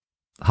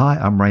Hi,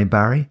 I'm Ray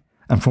Barry,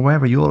 and from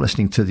wherever you're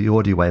listening to the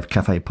Audio Wave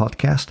Cafe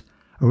podcast,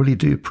 I really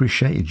do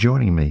appreciate you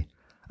joining me.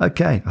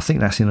 Okay, I think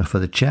that's enough for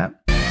the chat.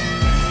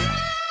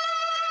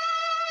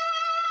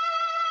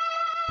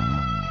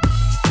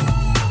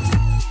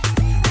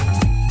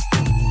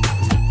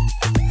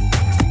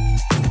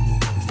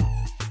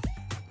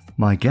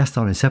 My guest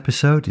on this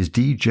episode is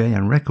DJ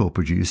and record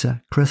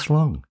producer Chris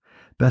Long,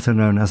 better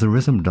known as the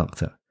Rhythm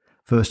Doctor.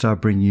 First I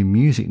bring you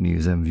music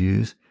news and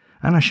views,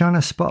 and I shine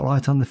a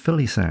spotlight on the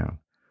Philly sound.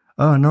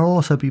 Oh, and I'll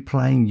also be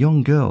playing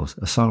Young Girls,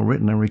 a song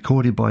written and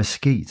recorded by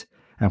Skeet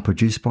and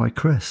produced by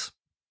Chris.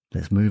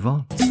 Let's move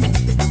on.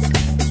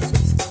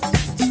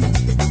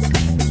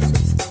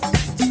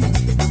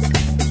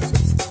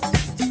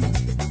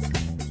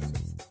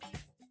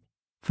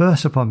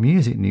 First up on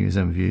music news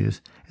and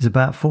views is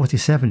about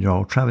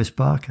 47-year-old Travis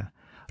Barker,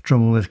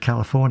 drummer with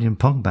Californian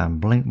punk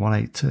band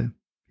Blink-182.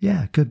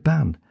 Yeah, good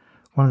band.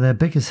 One of their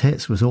biggest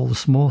hits was All the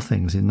Small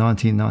Things in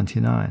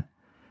 1999.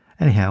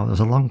 Anyhow, it was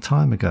a long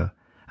time ago,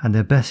 and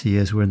their best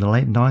years were in the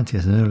late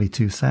 90s and early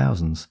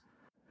 2000s.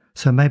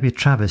 So maybe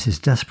Travis is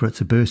desperate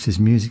to boost his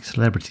music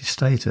celebrity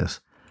status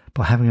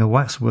by having a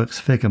waxworks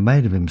figure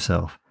made of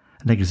himself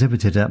and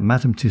exhibited at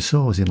Madame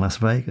Tussauds in Las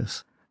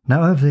Vegas.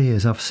 Now, over the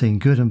years, I've seen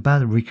good and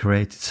bad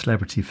recreated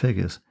celebrity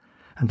figures,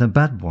 and the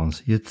bad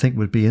ones you'd think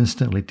would be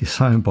instantly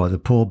disowned by the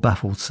poor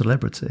baffled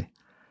celebrity.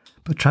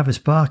 But Travis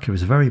Barker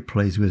is very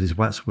pleased with his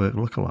waxwork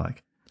lookalike.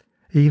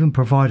 He even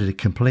provided a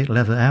complete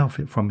leather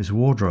outfit from his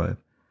wardrobe,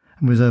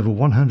 and with over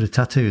 100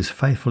 tattoos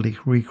faithfully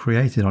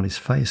recreated on his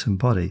face and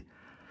body,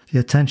 the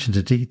attention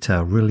to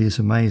detail really is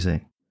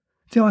amazing.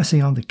 The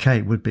icing on the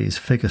cake would be his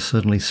figure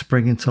suddenly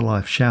springing to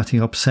life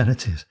shouting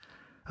obscenities.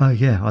 Oh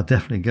yeah, I'd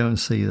definitely go and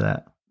see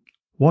that.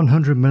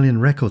 100 million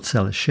record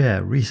seller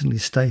Cher recently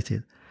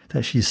stated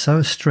that she's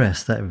so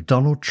stressed that if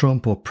Donald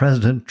Trump, or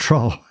President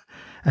Troll,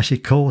 as she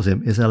calls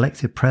him, is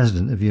elected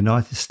President of the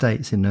United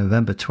States in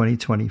November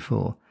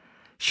 2024,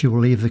 she will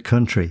leave the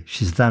country.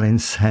 She's that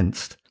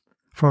incensed.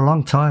 For a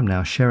long time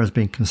now, Cher has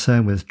been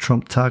concerned with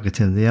Trump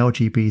targeting the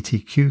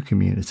LGBTQ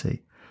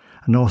community,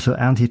 and also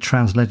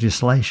anti-trans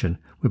legislation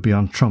would be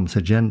on Trump's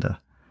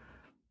agenda.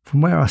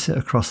 From where I sit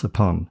across the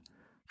pond,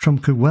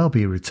 Trump could well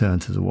be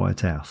returned to the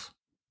White House.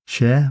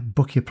 Cher,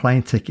 book your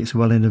plane tickets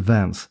well in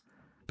advance,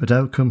 but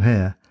don't come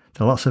here.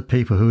 There are lots of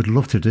people who would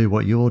love to do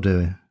what you're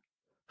doing.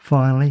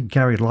 Finally,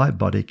 Gary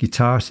Lightbody,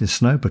 guitarist in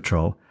Snow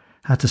Patrol,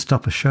 had to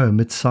stop a show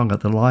mid-song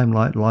at the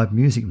Limelight live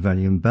music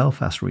venue in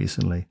Belfast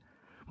recently,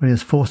 when he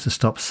was forced to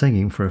stop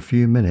singing for a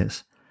few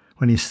minutes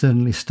when he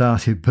suddenly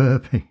started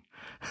burping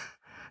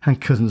and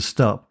couldn't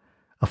stop.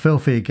 I feel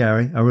for you,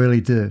 Gary, I really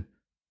do.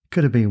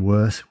 Could have been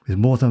worse, with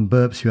more than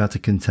burps you had to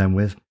contend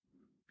with.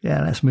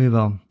 Yeah, let's move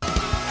on.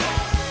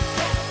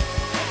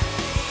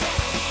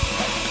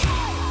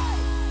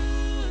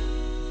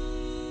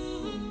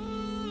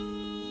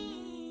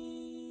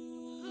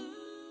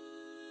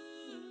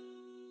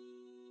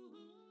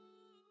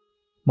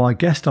 My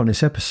guest on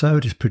this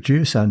episode is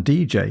producer and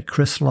DJ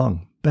Chris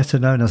Long, better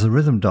known as the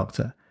Rhythm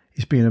Doctor.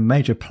 He's been a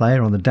major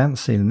player on the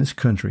dance scene in this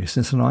country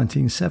since the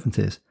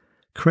 1970s.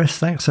 Chris,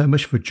 thanks so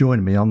much for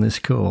joining me on this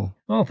call.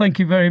 Well, thank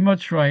you very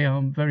much, Ray.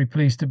 I'm very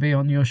pleased to be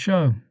on your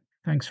show.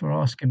 Thanks for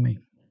asking me.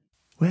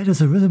 Where does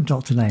the Rhythm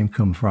Doctor name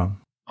come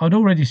from? I'd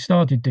already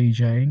started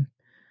DJing,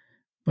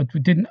 but I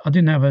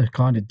didn't have a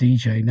kind of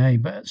DJ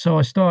name. So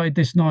I started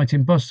this night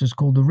in Busters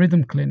called the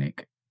Rhythm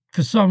Clinic.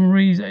 For some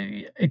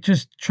reason, it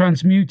just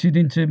transmuted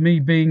into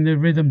me being the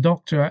Rhythm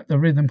Doctor at the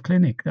Rhythm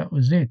Clinic. That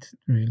was it,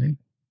 really.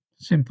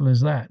 Simple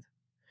as that.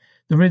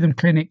 The Rhythm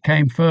Clinic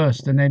came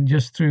first, and then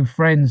just through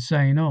friends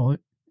saying, oh,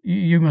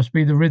 you must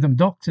be the Rhythm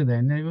Doctor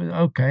then.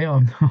 Okay,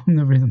 I'm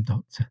the Rhythm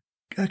Doctor.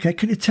 Okay,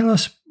 can you tell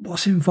us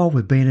what's involved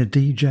with being a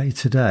DJ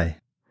today?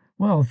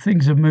 Well,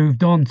 things have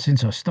moved on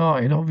since I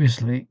started,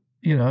 obviously.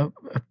 You know,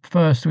 at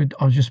first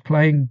I was just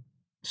playing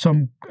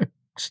some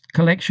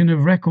collection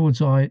of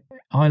records I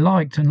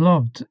liked and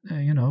loved,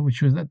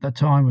 which was at that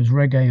time was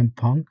reggae and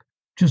punk,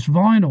 just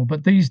vinyl.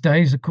 But these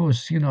days, of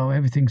course,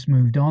 everything's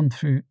moved on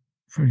through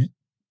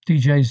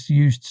DJs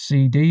used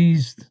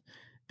CDs,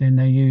 then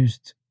they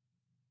used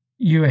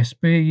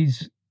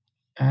USBs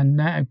and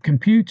now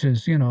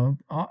computers.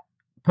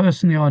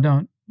 Personally, I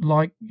don't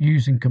like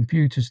using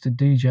computers to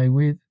DJ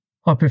with.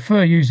 I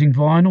prefer using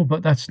vinyl,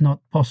 but that's not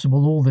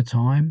possible all the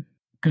time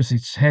because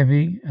it's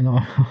heavy and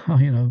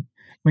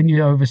when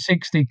you're over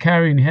 60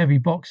 carrying heavy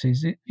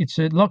boxes, it's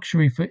a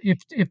luxury for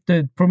if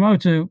the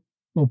promoter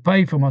will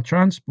pay for my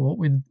transport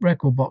with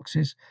record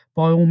boxes,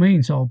 by all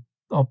means I'll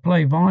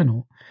play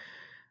vinyl.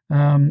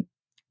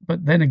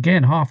 But then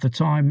again, half the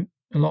time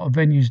a lot of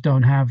venues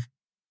don't have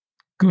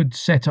good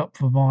setup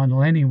for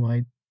vinyl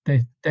anyway.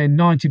 They're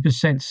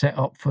 90% set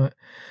up for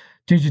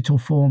digital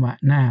format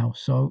now.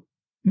 So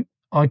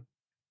I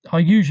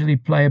usually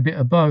play a bit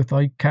of both.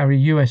 I carry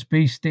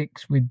USB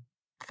sticks with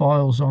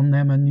files on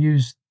them and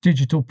use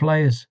digital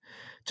players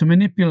to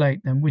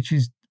manipulate them,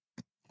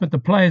 but the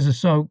players are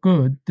so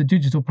good, the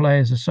digital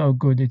players are so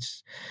good,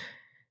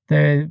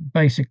 they're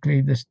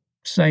basically the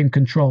same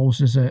controls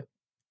as a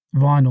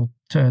vinyl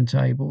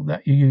turntable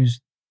that you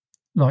use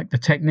like the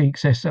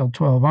Technics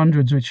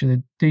SL1200s, which are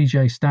the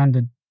DJ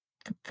standard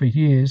for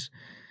years.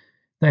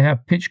 They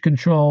have pitch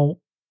control.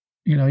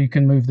 You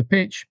can move the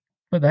pitch,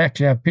 but they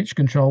actually have pitch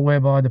control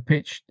whereby the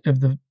pitch of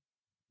the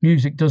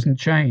music doesn't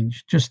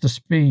change, just the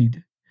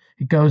speed.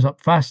 It goes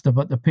up faster,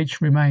 but the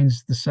pitch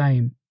remains the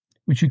same,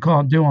 which you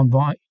can't do on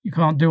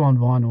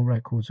vinyl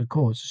records, of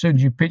course. As soon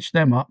as you pitch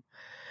them up,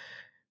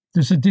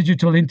 there's a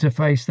digital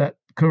interface that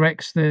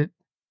corrects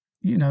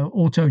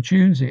auto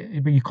tunes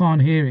it, but you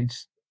can't hear it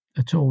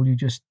at all. You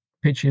just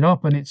pitch it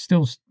up, and it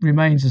still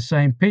remains the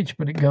same pitch,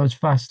 but it goes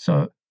fast.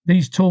 So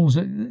these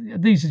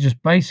are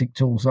just basic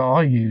tools that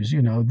I use.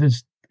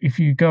 There's if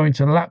you go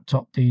into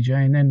laptop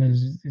DJing, then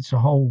it's a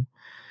whole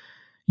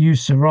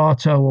use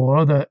Serato or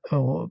other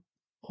or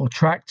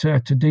Tractor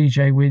to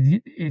DJ with.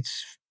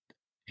 It's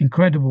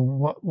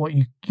incredible what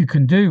you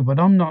can do, but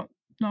I'm not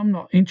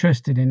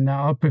interested in that.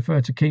 I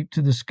prefer to keep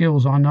to the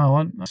skills I know.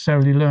 I don't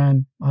necessarily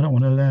learn. I don't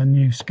want to learn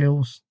new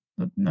skills.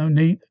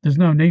 There's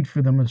no need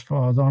for them as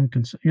far as I'm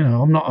concerned.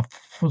 I'm not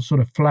a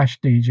sort of flash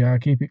DJ. I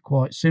keep it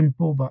quite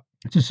simple, but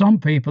to some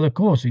people, of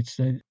course, it's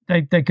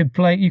they could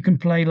play. You can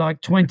play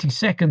like 20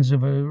 seconds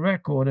of a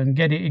record and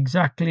get it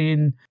exactly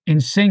in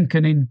sync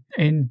and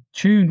in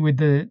tune with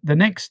the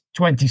next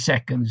 20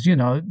 seconds.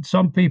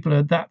 Some people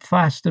are that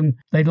fast and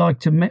they like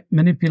to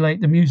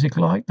manipulate the music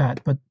like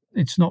that, but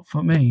it's not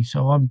for me.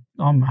 So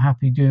I'm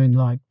happy doing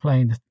like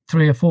playing the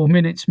 3 or 4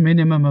 minutes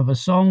minimum of a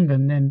song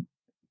and then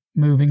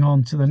moving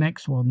on to the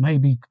next one.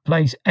 Maybe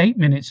plays 8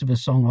 minutes of a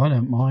song. I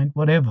don't mind,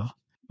 whatever.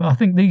 But I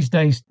think these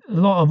days a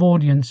lot of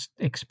audience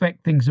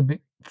expect things a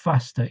bit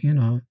faster.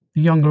 The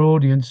younger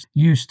audience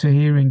used to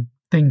hearing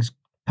things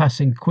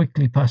passing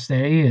quickly past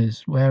their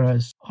ears,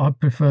 whereas I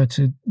prefer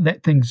to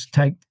let things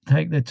take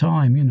their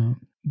time.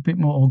 A bit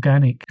more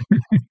organic.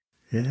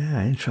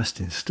 Yeah,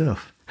 interesting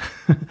stuff.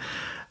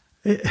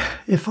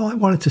 If I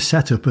wanted to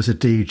set up as a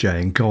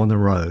DJ and go on the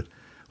road,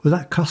 would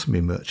that cost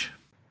me much?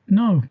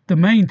 No, the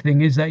main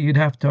thing is that you'd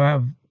have to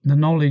have the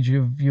knowledge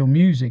of your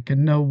music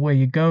and know where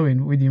you're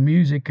going with your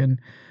music and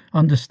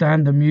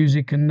understand the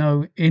music and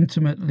know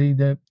intimately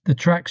the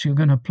tracks you're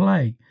going to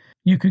play.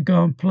 You could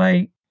go and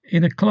play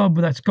in a club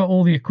that's got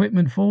all the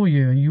equipment for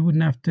you, and you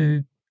wouldn't have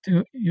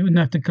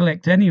to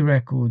collect any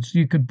records.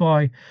 You could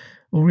buy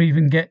or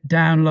even get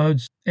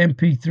downloads,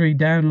 MP3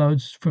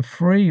 downloads for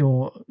free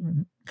or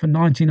for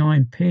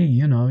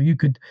 99p. You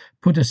could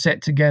put a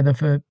set together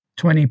for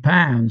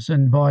 £20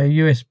 and buy a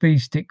USB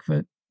stick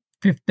for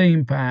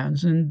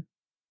 £15, and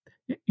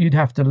you'd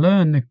have to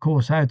learn, of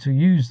course, how to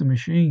use the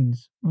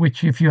machines,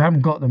 which if you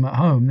haven't got them at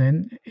home,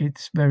 then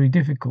it's very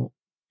difficult.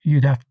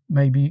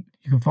 Maybe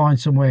you can find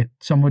somebody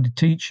to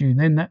teach you,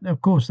 then that,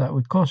 of course, that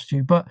would cost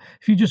you. But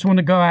if you just want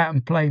to go out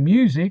and play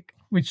music,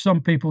 which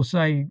some people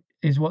say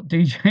is what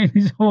DJing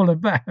is all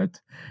about,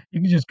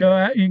 you can just go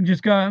out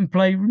and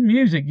play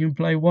music. You can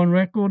play one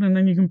record and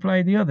then you can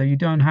play the other. You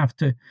don't have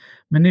to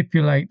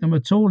manipulate them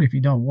at all if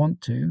you don't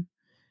want to.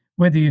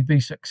 Whether you'd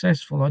be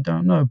successful, I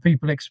don't know.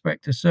 People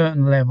expect a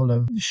certain level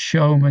of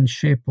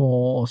showmanship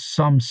or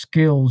some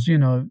skills.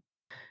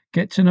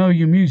 Get to know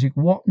your music,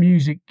 what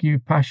music you're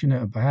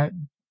passionate about,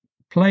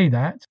 play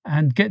that,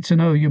 and get to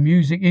know your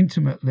music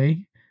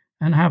intimately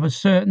and have a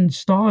certain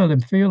style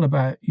and feel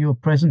about your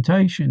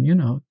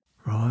presentation.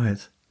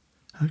 Right.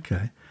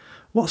 Okay.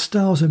 What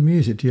styles of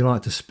music do you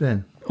like to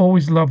spin?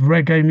 Always loved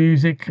reggae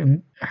music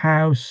and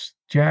house,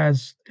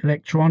 jazz,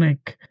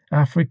 electronic,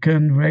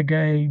 African,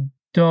 reggae,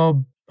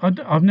 dub.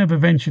 I've never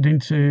ventured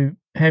into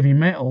heavy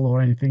metal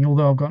or anything,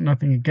 although I've got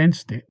nothing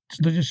against it.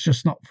 It's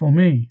just not for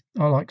me.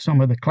 I like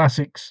some of the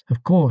classics,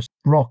 of course,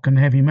 rock and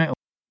heavy metal.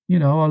 I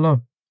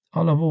love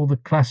all the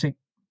classic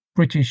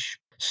British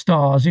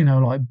stars,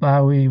 like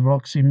Bowie,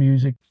 Roxy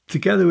Music.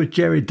 Together with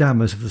Jerry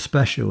Dammers of The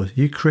Special,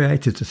 you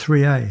created the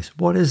 3As.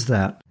 What is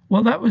that?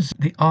 Well, that was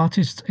the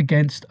Artists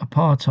Against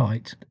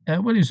Apartheid.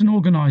 It was an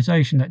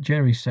organisation that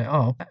Jerry set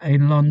up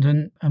in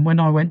London. And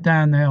when I went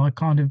down there,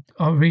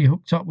 I really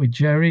hooked up with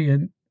Jerry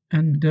and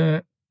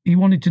he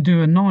wanted to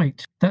do a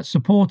night that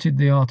supported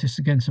the Artists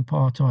Against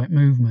Apartheid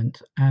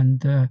movement.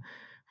 And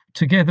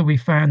together we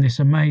found this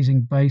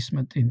amazing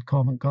basement in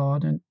Covent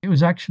Garden. It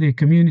was actually a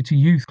community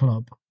youth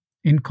club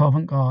in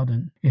Covent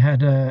Garden. It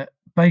had a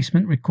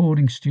basement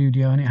recording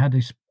studio and it had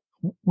this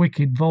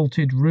wicked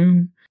vaulted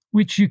room,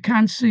 which you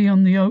can see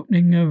on the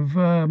opening of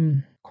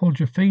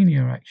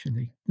Quadrophenia,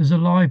 actually. There's a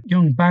live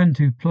young band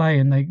who play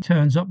and they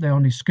turns up there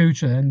on his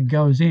scooter and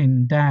goes in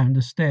and down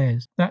the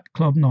stairs. That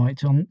club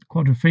night on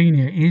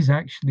Quadrophenia is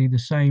actually the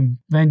same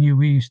venue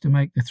we used to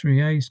make the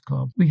 3As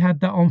club. We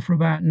had that on for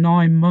about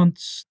 9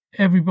 months.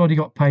 Everybody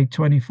got paid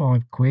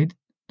 25 quid.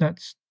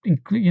 That's,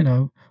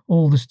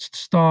 all the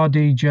star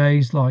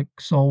DJs like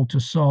Soul to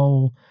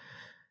Soul,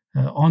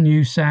 On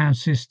You Sound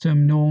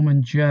System,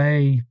 Norman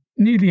J.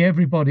 Nearly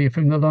everybody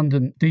from the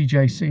London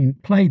DJ scene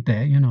played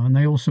there, and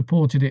they all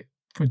supported it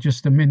for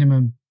just a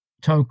minimum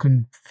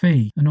token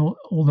fee. And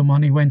all the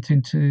money went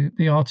into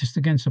the Artists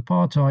Against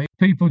Apartheid.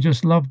 People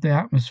just loved the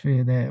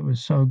atmosphere there. It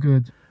was so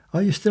good.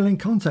 Are you still in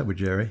contact with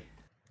Jerry?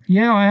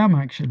 Yeah, I am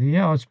actually.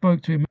 Yeah, I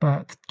spoke to him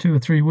about 2 or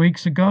 3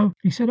 weeks ago.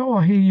 He said, "Oh,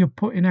 I hear you're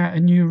putting out a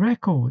new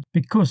record,"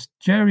 because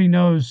Jerry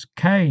knows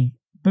Kay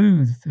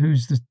Booth,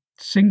 who's the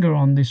singer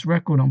on this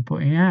record I'm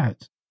putting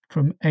out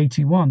from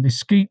 '81, this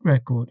Skeet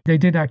record. They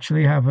did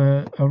actually have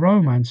a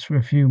romance for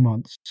a few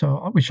months,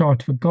 so which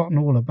I'd forgotten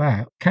all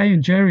about. Kay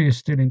and Jerry are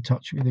still in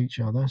touch with each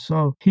other,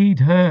 so he'd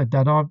heard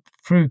that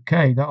through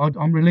Kay, that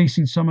I'm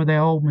releasing some of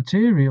their old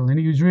material, and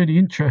he was really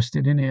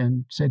interested in it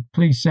and said,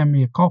 "Please send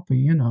me a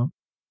copy."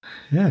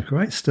 Yeah,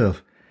 great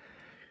stuff.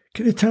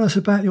 Can you tell us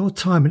about your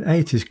time in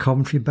 80s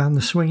Coventry band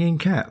The Swinging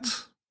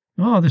Cats?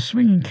 Oh, the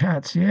Swinging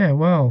Cats. Yeah,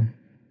 well,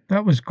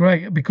 that was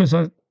great because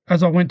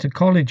as I went to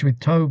college with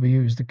Toby,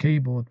 who was the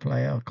keyboard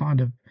player,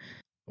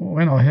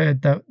 when I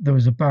heard that there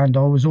was a band,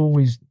 I was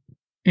always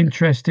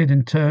interested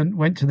and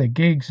went to their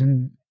gigs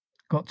and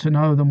got to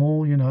know them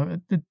all.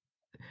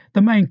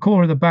 The main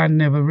core of the band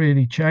never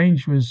really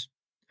changed, was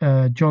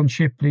John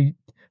Shipley,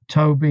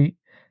 Toby,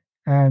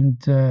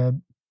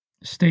 and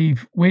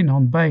Steve Wynn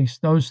on bass.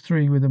 Those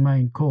three were the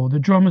main core. The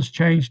drummers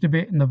changed a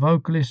bit and the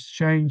vocalists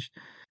changed.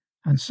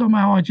 And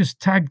somehow I just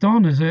tagged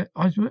on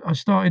I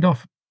started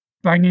off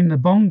banging the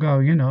bongo,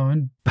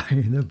 and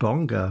Banging the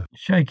bongo.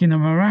 shaking the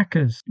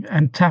maracas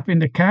and tapping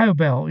the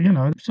cowbell.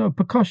 So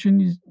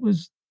percussion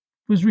was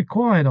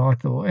required, I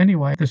thought.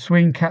 Anyway, the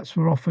Swing Cats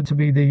were offered to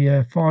be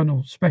the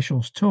final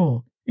specials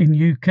tour in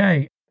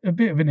UK. A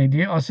bit of an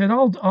idiot. I said,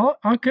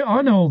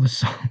 I know all the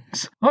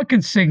songs. I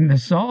can sing the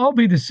song. I'll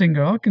be the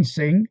singer. I can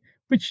sing,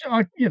 which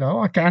I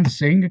can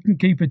sing. I can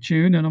keep a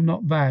tune, and I'm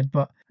not bad.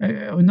 But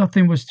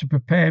nothing was to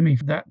prepare me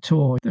for that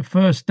tour. The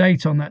first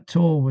date on that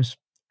tour was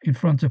in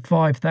front of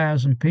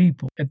 5,000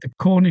 people at the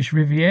Cornish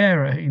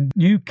Riviera in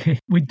Newquay.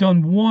 We'd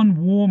done one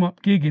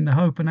warm-up gig in the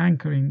Hope and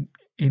Anchor in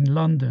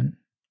London,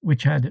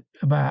 which had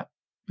about,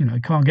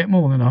 can't get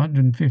more than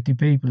 150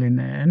 people in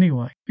there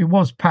anyway. It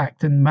was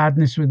packed, and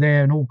Madness were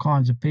there and all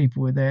kinds of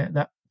people were there.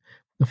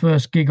 The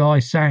first gig I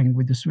sang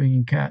with the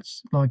Swinging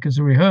Cats, like as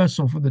a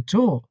rehearsal for the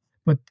tour,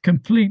 but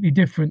completely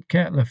different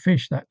kettle of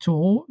fish, that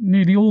tour.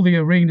 Nearly all the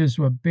arenas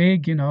were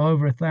big,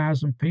 over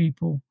 1,000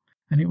 people.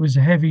 And it was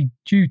a heavy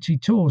duty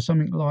tour,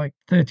 something like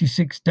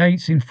 36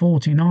 dates in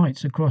 40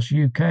 nights across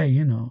UK.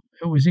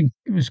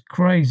 It was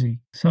crazy.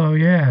 So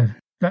yeah,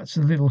 that's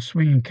a little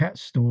Swinging Cat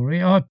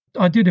story. I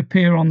did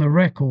appear on the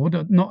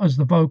record, not as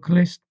the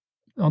vocalist.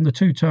 On the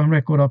two-tone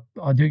record,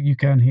 you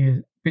can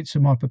hear bits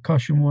of my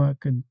percussion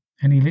work and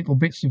any little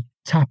bits of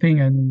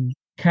tapping and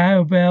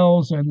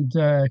cowbells and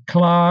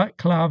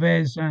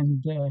claves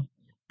and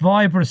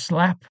vibra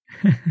slap.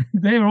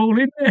 They're all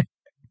in there.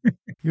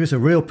 He was a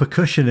real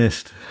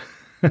percussionist.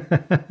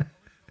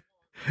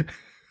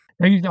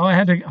 I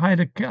had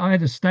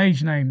a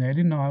stage name there,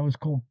 didn't I? I was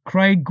called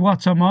Craig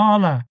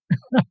Guatemala.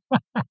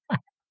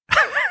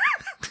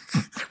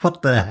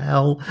 What the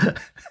hell?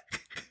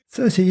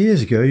 30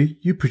 years ago,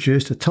 you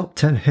produced a top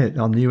 10 hit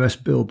on the US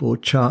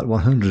Billboard Chart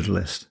 100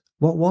 list.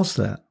 What was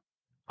that?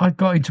 I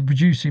got into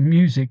producing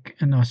music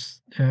and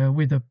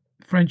with a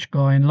French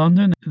guy in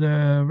London.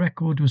 The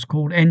record was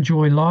called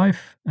Enjoy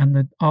Life and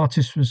the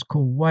artist was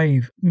called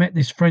Wave. Met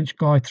this French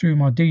guy through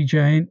my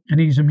DJing, and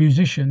he's a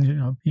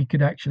musician. He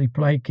could actually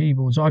play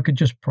keyboards. I could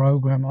just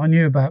program. I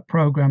knew about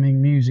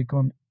programming music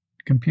on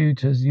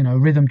computers,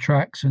 rhythm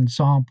tracks and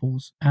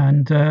samples.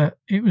 And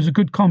it was a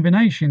good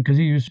combination because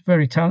he was a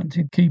very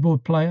talented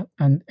keyboard player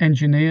and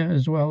engineer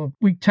as well.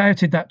 We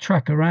touted that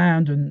track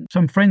around, and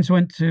some friends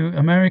went to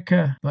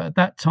America. But at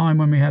that time,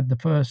 when we had the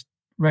first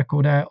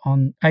record out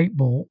on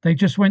 8-Ball, they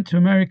just went to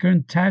America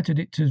and touted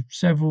it to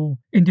several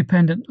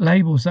independent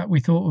labels that we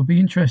thought would be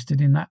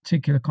interested in that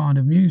particular kind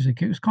of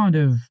music. It was kind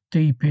of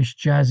deepish,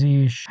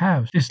 jazzy-ish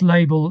house. This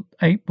label,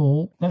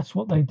 8-Ball, that's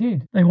what they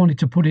did. They wanted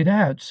to put it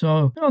out.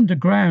 So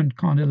underground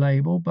kind of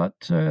label, but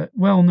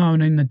well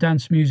known in the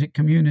dance music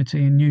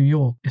community in New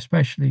York,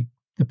 especially.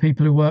 The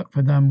people who worked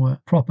for them were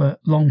proper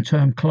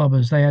long-term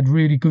clubbers. They had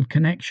really good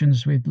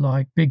connections with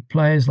like big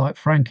players like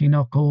Frankie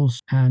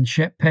Knuckles and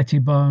Shep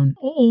Pettibone.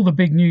 All the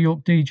big New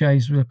York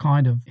DJs were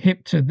kind of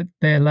hip to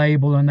their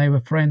label and they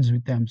were friends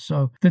with them.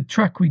 So the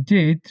track we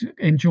did,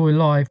 Enjoy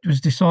Life, was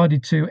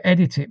decided to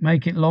edit it,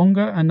 make it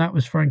longer, and that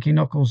was Frankie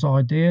Knuckles'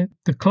 idea.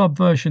 The club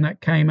version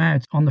that came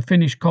out on the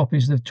finished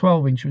copies, the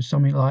 12-inch, was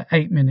something like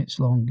 8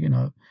 minutes long.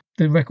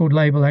 The record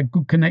label had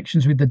good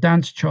connections with the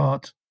dance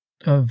chart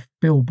of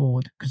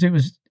Billboard, because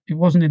it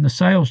wasn't in the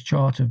sales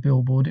chart of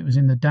Billboard, it was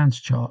in the dance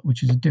chart,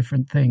 which is a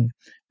different thing.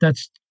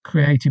 That's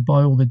created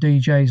by all the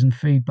DJs and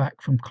feedback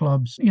from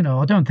clubs.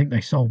 I don't think they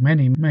sold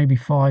many, maybe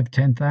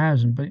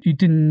 5,000-10,000, but you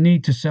didn't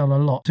need to sell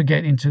a lot to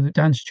get into the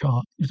dance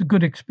chart. It was a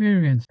good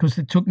experience because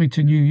it took me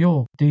to New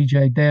York,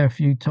 DJ'd there a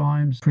few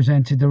times,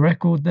 presented the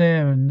record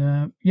there,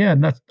 and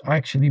and I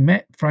actually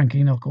met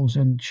Frankie Knuckles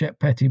and Shep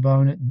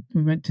Pettibone.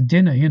 We went to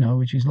dinner,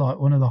 which is like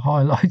one of the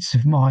highlights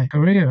of my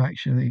career,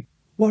 actually.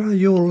 What are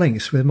your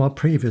links with my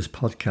previous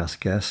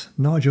podcast guest,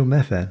 Nigel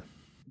Method?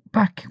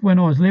 Back when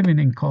I was living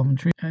in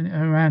Coventry and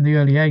around the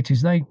early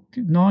 80s,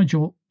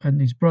 Nigel and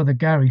his brother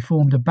Gary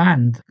formed a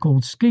band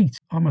called Skeet.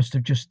 I must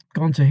have just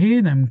gone to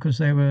hear them because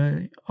they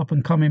were up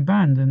and coming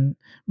band and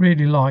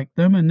really liked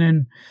them. And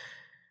then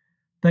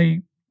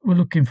they were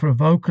looking for a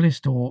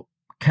vocalist, or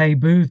Kay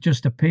Booth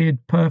just appeared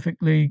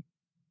perfectly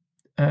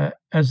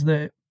as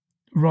the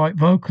right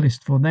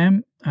vocalist for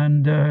them.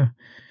 And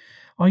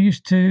I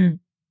used to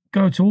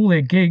go to all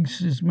their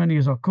gigs, as many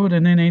as I could,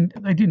 and then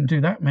they didn't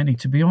do that many,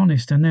 to be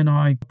honest. And then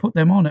I put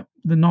them on at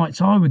the nights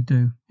I would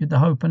do at the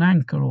Hope and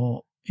Anchor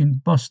or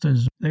in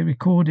Buster's. They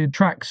recorded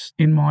tracks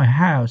in my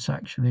house,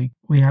 actually.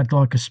 We had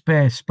like a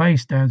spare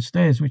space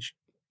downstairs, which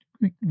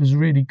was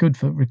really good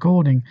for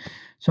recording.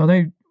 So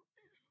they,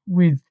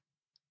 with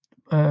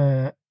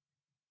a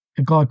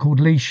guy called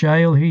Lee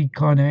Shale, he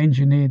kind of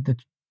engineered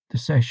the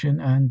session,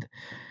 and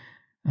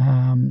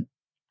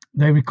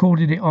they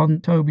recorded it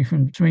on Toby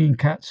from Swinging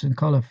Cats and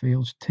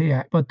Colourfield's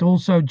TIAC, but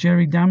also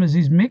Jerry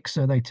Dammers'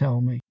 mixer, they tell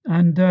me.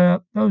 And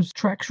those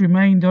tracks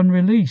remained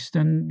unreleased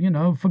and,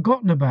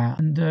 forgotten about.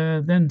 And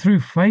then through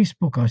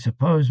Facebook, I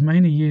suppose,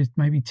 many years,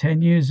 maybe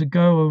 10 years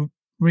ago,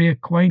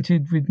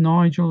 reacquainted with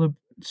Nigel,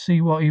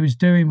 see what he was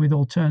doing with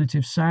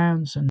alternative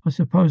sounds. And I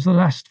suppose the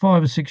last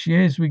 5 or 6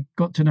 years we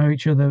got to know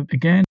each other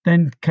again.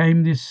 Then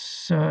came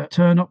this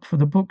turn up for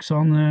the books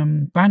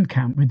on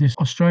Bandcamp with this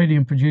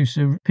Australian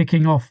producer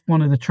picking off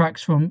one of the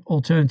tracks from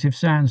Alternative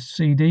Sounds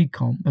CD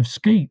comp of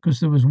Skeet, because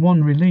there was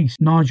one release.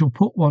 Nigel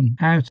put one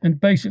out and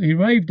basically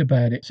raved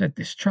about it. Said,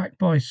 this track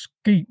by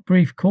Skeet,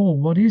 Brief Call,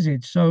 what is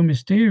it? So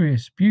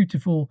mysterious,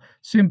 beautiful,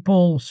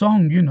 simple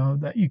song,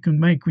 that you can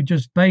make with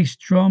just bass,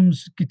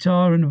 drums,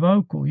 guitar and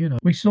vocal.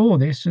 We saw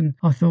this and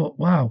I thought,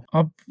 wow,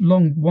 I've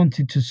long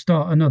wanted to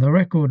start another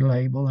record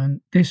label,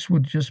 and this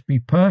would just be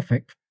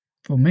perfect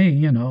for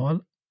me.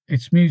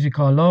 It's music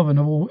I love and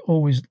I've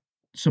always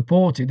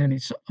supported, and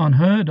it's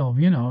unheard of.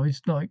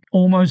 It's like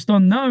almost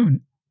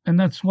unknown, and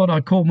that's what I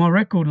call my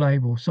record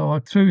label. So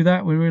through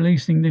that we're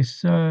releasing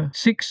this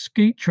 6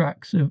 Skeet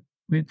tracks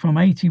from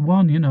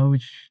 81,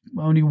 which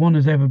only one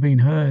has ever been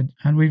heard,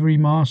 and we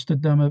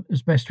remastered them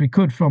as best we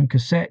could from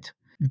cassette.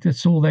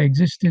 That's all they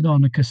existed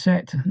on, a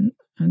cassette.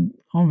 And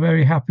I'm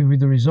very happy with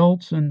the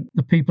results, and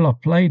the people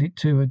I've played it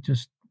to are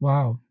just,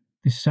 wow,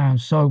 this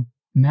sounds so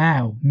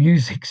now.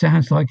 Music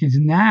sounds like it's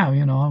now,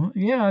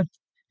 Yeah,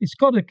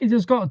 it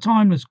has got a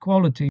timeless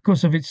quality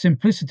because of its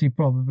simplicity,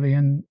 probably,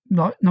 and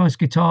like nice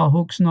guitar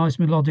hooks, nice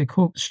melodic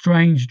hooks,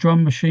 strange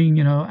drum machine,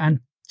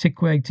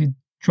 antiquated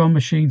drum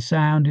machine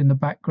sound in the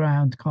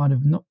background, kind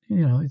of, not,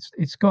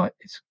 it's got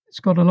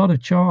a lot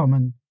of charm,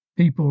 and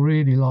people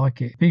really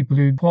like it. People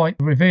who are quite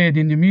revered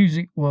in the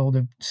music world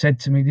have said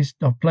to me this.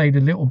 I've played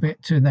a little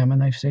bit to them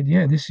and they've said,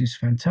 yeah, this is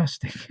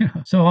fantastic.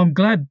 So I'm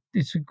glad.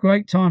 It's a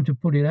great time to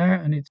put it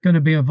out, and it's going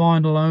to be a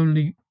vinyl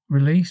only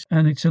release,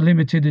 and it's a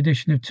limited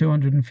edition of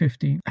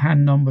 250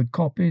 hand numbered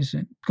copies.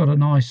 It's got a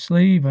nice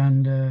sleeve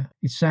and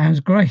it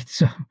sounds great.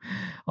 So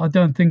I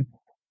don't think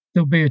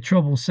there'll be a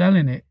trouble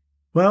selling it.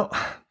 Well,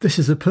 this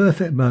is a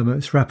perfect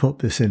moment to wrap up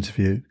this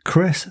interview.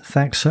 Chris,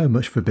 thanks so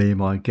much for being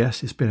my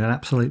guest. It's been an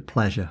absolute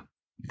pleasure.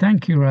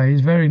 Thank you, Ray.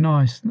 It's very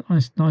nice.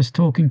 Nice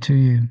talking to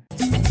you.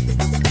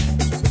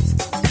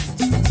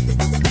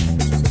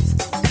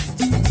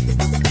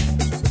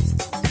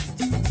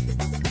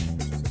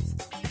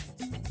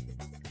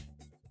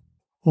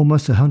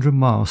 Almost 100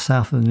 miles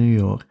south of New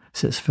York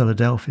sits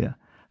Philadelphia,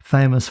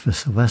 famous for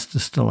Sylvester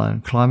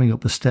Stallone climbing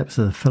up the steps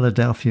of the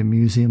Philadelphia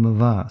Museum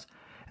of Art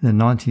in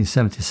the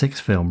 1976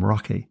 film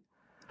Rocky.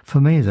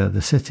 For me, though,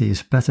 the city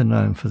is better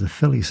known for the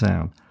Philly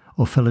sound,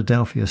 or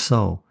Philadelphia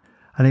soul,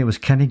 and it was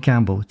Kenny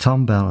Gamble,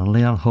 Tom Bell and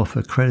Leon Huff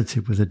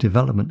credited with the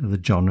development of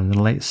the genre in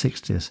the late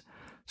 60s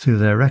through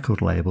their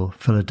record label,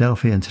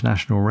 Philadelphia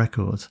International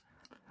Records,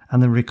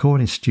 and the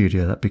recording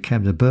studio that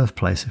became the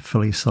birthplace of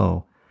Philly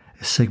soul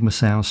is Sigma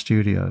Sound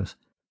Studios.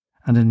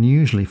 And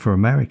unusually for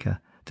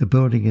America, the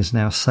building is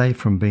now safe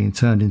from being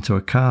turned into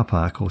a car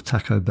park or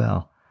Taco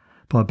Bell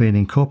by being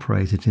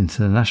incorporated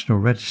into the National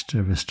Register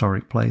of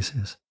Historic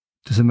Places.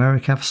 Does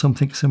America have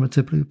something similar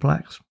to Blue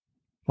Blacks?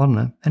 I don't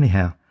know.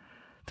 Anyhow,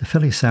 the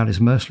Philly sound is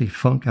mostly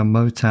funk and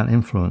Motown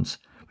influence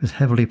with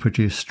heavily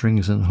produced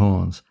strings and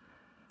horns.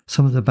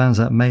 Some of the bands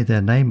that made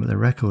their name at the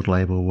record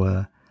label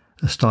were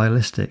the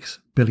Stylistics,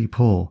 Billy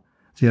Paul,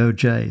 the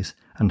OJs,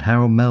 and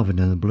Harold Melvin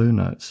and the Blue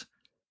Notes.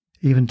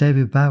 Even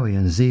David Bowie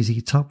and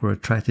ZZ Top were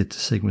attracted to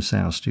Sigma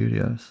Sound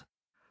Studios.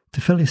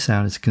 The Philly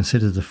sound is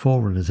considered the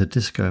forerunner to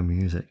disco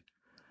music,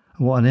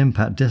 and what an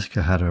impact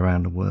disco had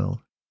around the world.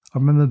 I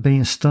remember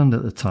being stunned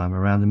at the time,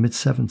 around the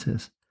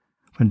mid-70s,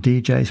 when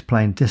DJs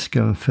playing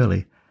disco in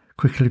Philly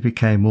quickly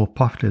became more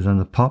popular than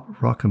the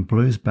pop, rock and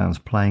blues bands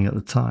playing at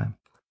the time.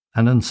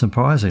 And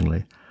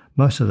unsurprisingly,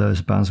 most of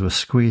those bands were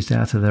squeezed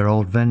out of their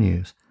old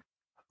venues.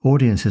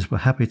 Audiences were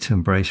happy to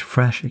embrace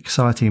fresh,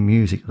 exciting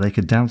music they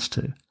could dance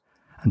to,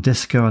 and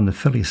disco and the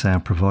Philly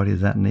sound provided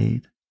that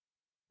need.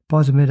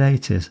 By the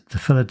mid-80s, the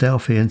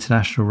Philadelphia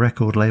International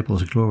Record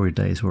label's glory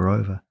days were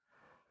over,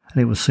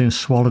 and it was soon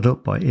swallowed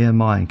up by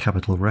EMI and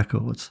Capitol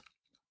Records.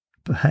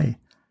 But hey,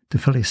 the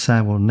Philly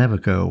sound will never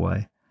go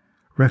away.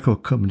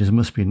 Record companies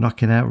must be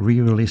knocking out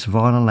re-release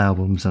vinyl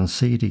albums and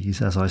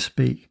CDs as I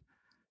speak.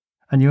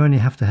 And you only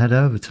have to head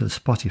over to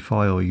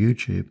Spotify or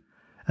YouTube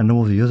and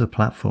all the other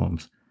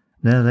platforms.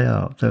 There they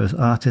are, those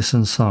artists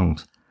and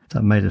songs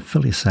that made a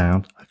Philly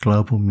sound a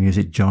global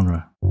music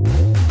genre.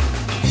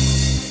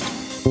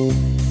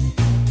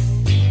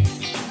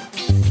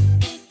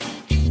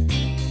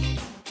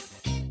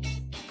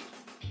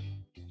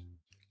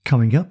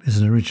 Coming up is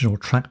an original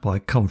track by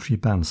Coventry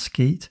band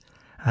Skeet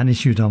and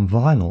issued on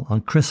vinyl on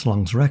Chris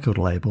Long's record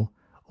label,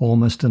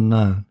 Almost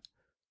Unknown.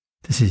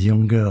 This is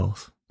Young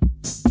Girls.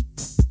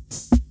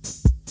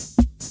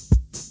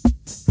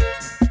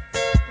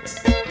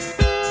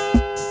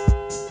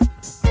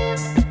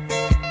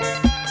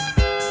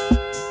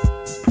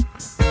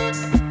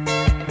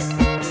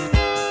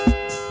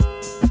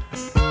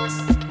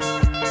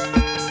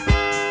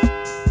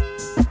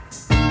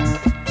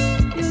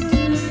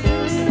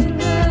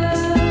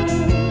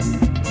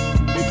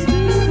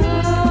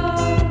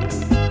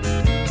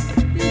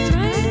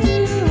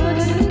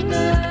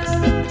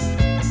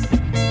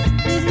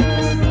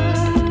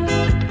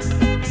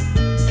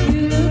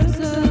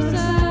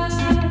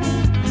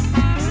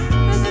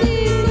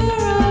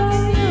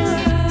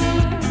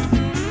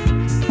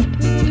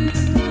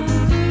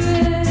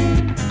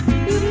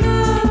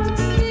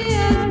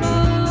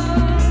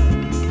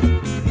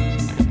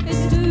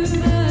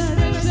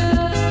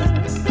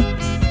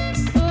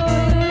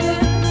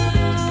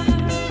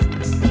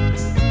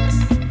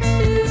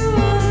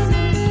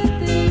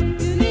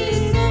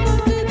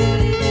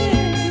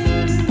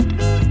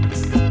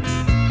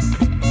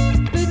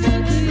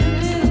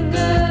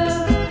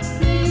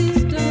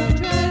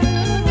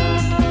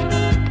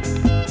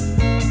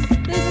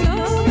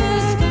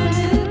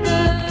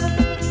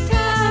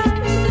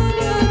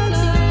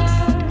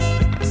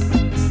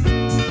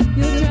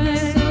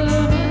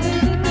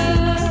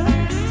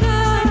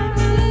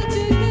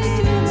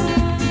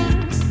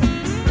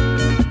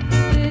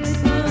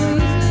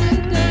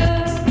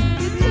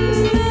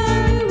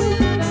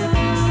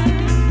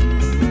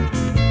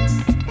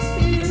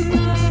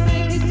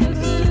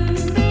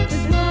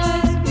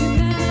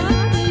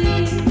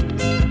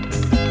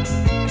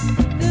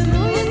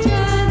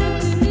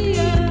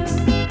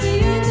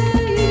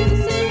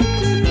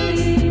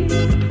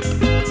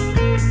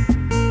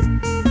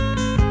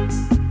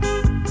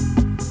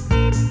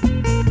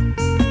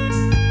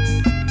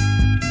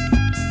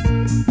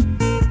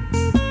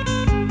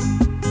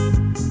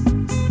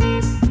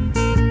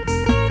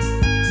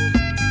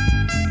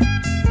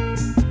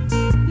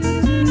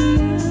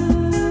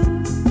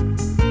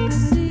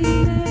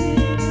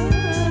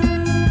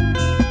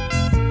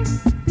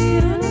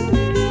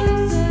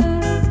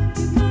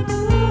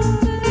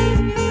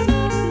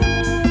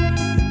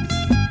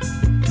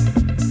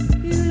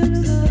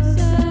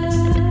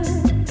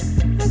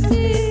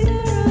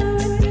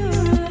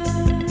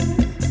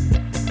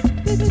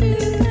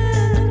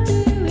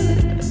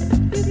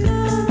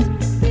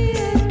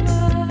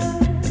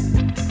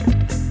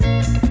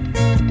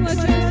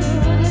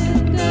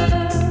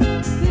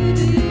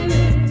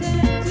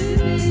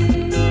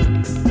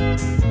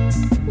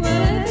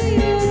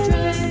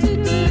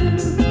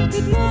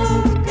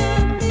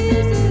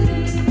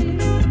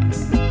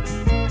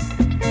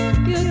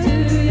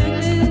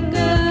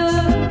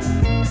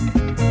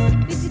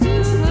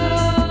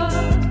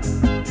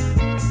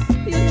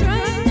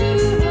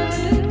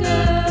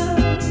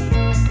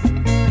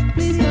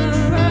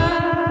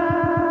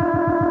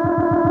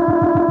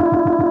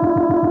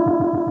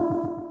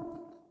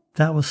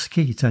 That was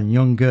Skeet and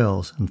Young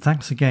Girls, and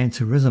thanks again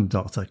to Rhythm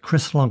Doctor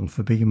Chris Long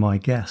for being my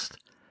guest.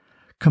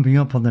 Coming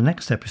up on the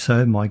next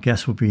episode, my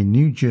guest will be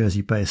New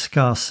Jersey-based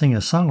ska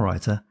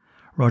singer-songwriter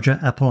Roger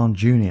Eplon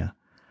Jr.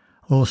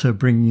 I'll also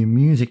bring you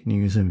music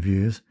news and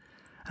views,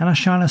 and I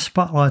shine a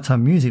spotlight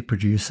on music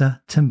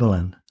producer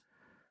Timbaland.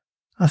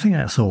 I think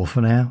that's all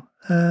for now.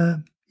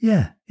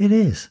 Yeah, it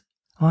is.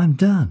 I'm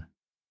done.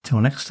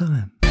 Till next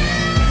time.